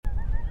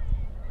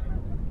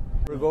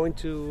We're going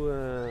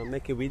to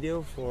make a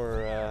video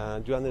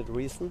for Jonny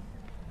reason,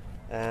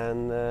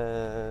 and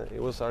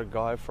it was our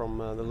guy from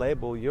the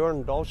label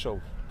Jørn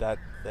Dalshow that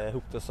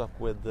hooked us up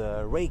with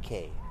Ray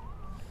K.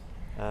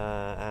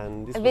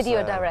 And this a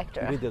video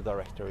director. Video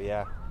director,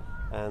 yeah.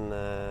 And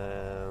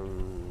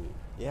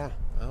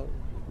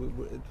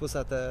it was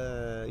at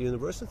the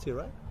university,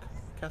 right?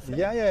 Cafe.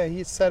 Yeah.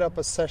 He set up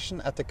a session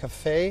at the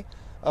cafe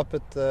up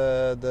at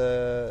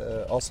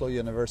the Oslo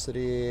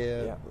University.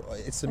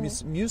 It's a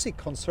music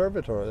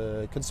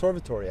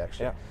conservatory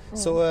actually. Yeah.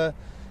 So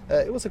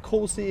it was a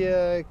cozy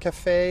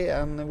cafe,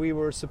 and we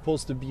were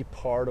supposed to be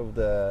part of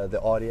the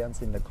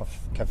audience in the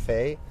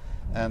cafe.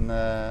 And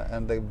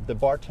the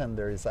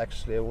bartender was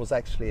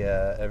actually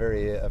a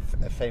very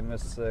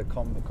famous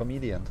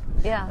comedian.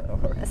 Yeah,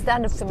 a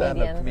stand-up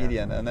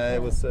comedian. And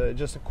it was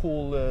just a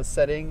cool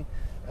setting.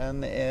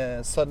 And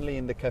suddenly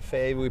in the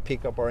cafe we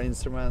pick up our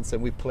instruments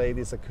and we play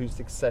this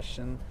acoustic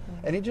session,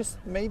 and it just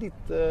made it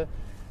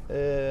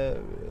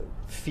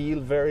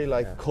feel very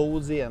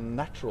cozy and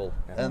natural.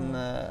 Yeah. And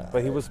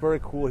but he was very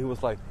cool. He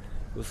was like,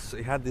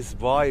 he had this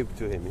vibe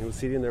to him. He was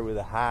sitting there with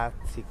a hat.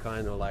 He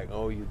kind of like,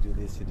 oh, you do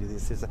this, you do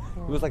this. He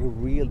was like a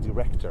real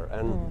director,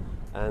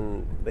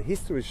 and the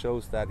history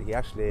shows that he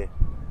actually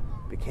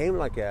became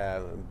like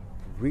a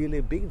really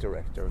big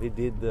director. He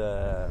did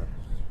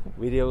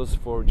videos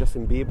for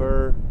Justin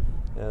Bieber,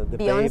 the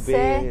Beyonce.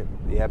 Baby,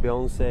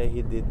 Beyonce.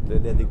 He did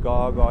Lady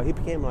Gaga. He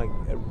became like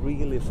a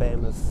really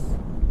famous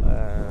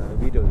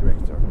video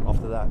director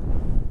after that.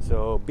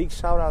 So big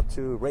shout out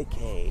to Ray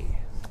K.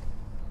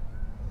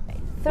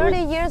 30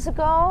 years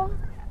ago,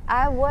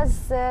 I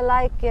was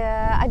I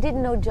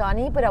didn't know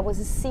Jonny, but I was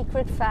a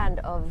secret fan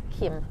of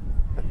Kim.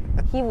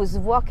 He was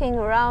walking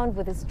around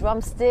with his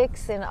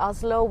drumsticks in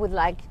Oslo with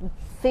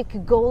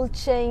thick gold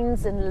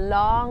chains and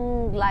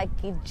long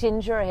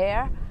ginger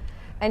hair,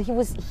 and he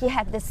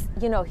had this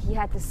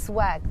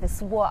swag,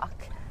 this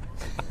walk.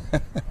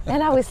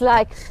 And I was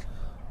like,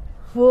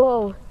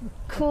 whoa,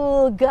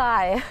 cool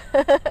guy.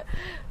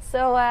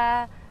 So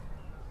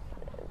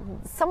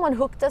someone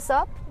hooked us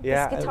up.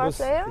 Yeah, this guitar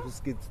player. It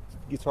was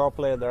guitar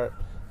player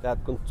that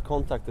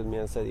contacted me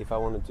and said if I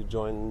wanted to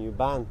join a new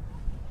band,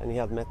 and he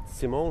had met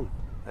Simone,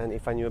 and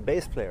if I knew a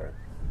bass player.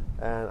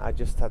 And I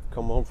just had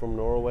come home from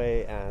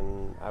Norway,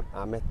 and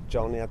I met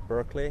Jonny at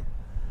Berkeley,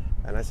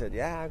 and I said,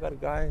 yeah, I got a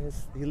guy.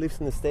 He lives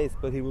in the States,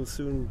 but he will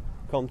soon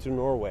come to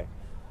Norway.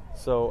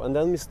 So, and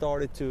then we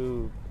started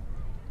to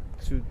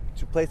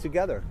play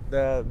together,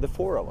 the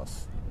four of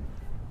us.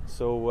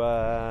 So,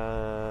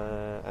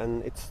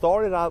 and it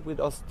started out with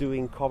us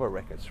doing cover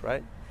records,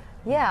 right?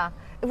 Yeah,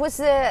 it was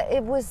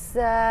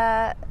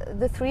the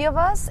three of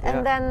us,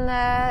 and then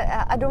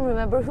I don't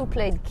remember who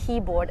played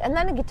keyboard, and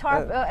then a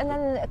guitar, and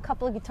then a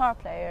couple of guitar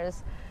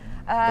players.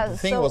 The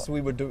thing was,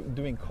 we were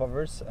doing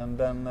covers, and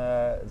then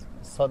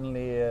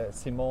suddenly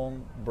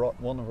Simone brought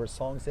one of her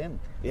songs in.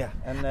 Yeah,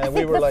 and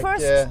we were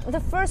the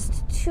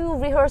first two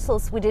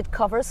rehearsals we did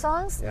cover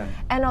songs,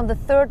 and on the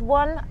third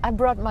one I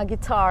brought my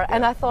guitar,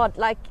 and I thought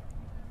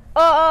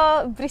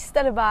brist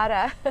eller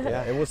bære.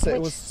 Yeah, it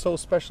was so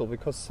special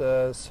because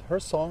her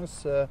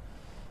songs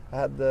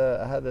had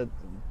a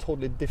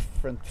totally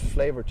different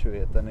flavor to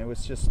it, and it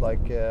was just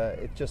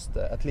it just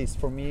at least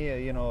for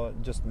me,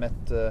 just met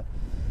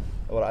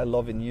what I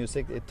love in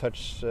music. It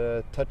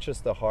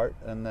touches the heart,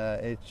 and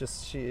it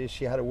just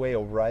she had a way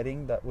of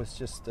writing that was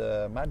just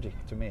magic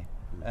to me.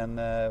 And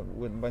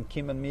when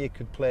Kim and me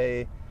could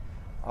play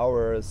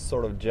our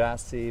sort of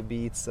jazzy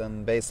beats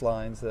and bass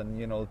lines and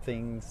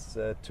things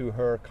to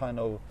her kind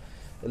of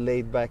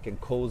laid back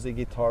and cozy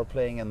guitar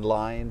playing and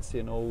lines,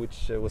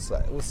 which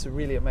was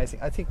really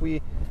amazing. I think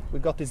we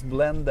got this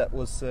blend that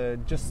was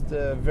just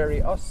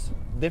very us,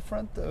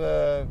 different.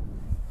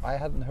 I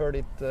hadn't heard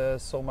it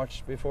so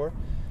much before,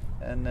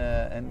 and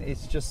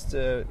it's just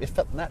it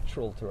felt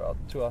natural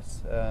to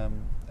us,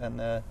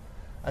 and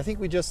I think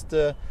we just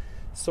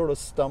sort of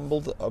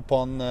stumbled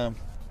upon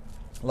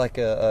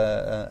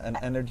an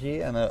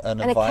energy and a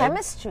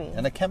vibe.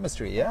 And a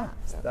chemistry. Yeah.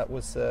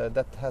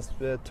 That has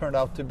turned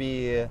out to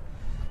be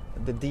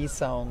the D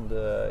sound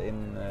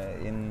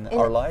in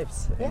our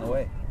lives in a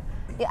way.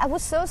 Yeah, I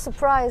was so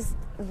surprised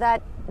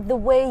that the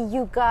way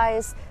you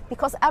guys,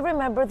 because I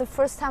remember the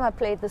first time I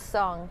played the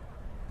song,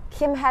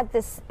 Kim had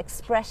this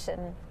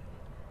expression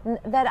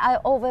that I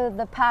over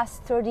the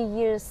past 30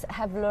 years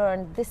have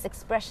learned. This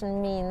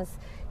expression means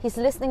he's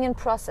listening and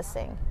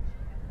processing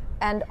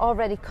and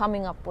already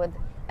coming up with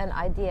an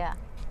idea.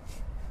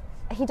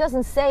 He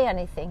doesn't say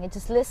anything, he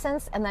just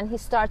listens, and then he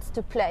starts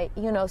to play,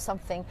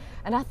 something.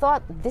 And I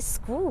thought, this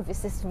groove,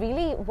 is this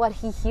really what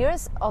he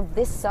hears of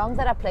this song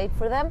that I played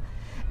for them?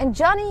 And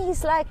Jonny,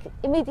 he's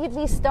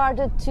immediately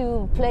started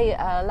to play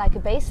a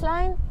bass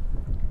line.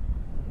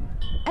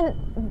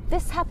 And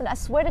this happened, I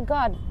swear to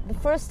God, the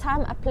first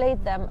time I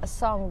played them a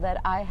song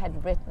that I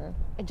had written.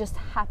 It just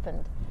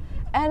happened.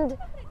 And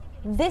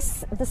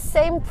the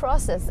same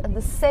process and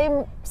the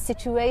same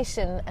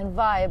situation and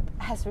vibe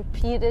has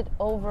repeated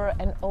over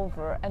and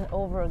over and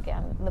over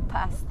again the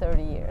past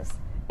 30 years.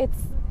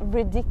 It's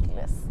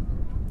ridiculous.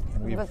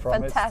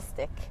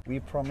 fantastic. We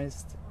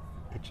promised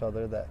each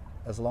other that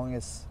as long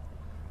as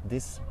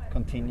this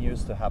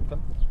continues to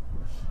happen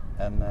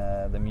and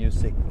the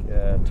music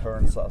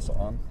turns us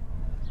on,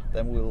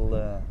 then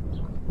we'll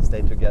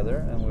stay together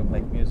and we'll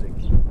make music.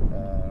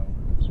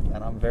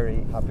 And I'm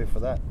very happy for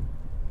that.